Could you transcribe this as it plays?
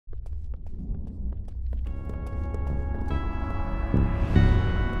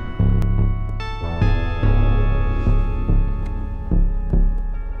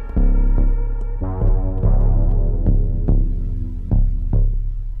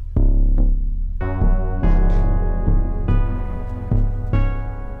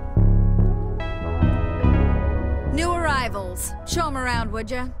else. Show him around,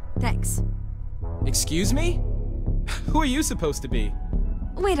 would ya? Thanks. Excuse me? Who are you supposed to be?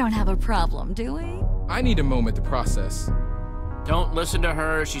 We don't have a problem, do we? I need a moment to process. Don't listen to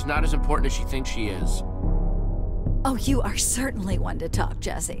her. She's not as important as she thinks she is. Oh, you are certainly one to talk,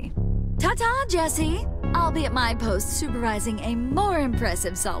 Jesse. Ta-ta, Jesse! I'll be at my post supervising a more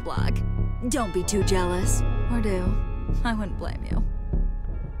impressive cell block. Don't be too jealous. Or do. I wouldn't blame you.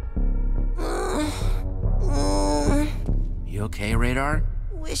 You okay, Radar?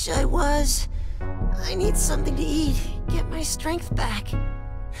 Wish I was. I need something to eat. Get my strength back.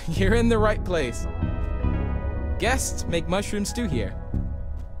 You're in the right place. Guests make mushroom stew here.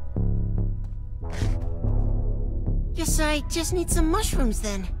 Guess I just need some mushrooms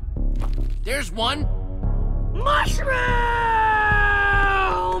then. There's one! Mushroom!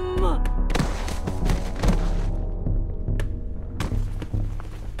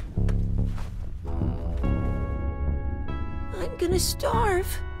 I'm gonna starve.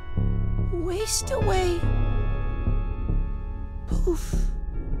 Waste away. Poof.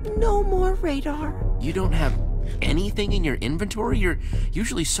 No more radar. You don't have anything in your inventory? You're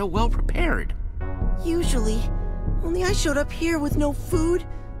usually so well prepared. Usually. Only I showed up here with no food,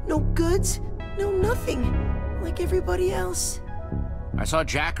 no goods, no nothing. Like everybody else. I saw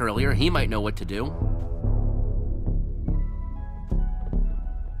Jack earlier. He might know what to do.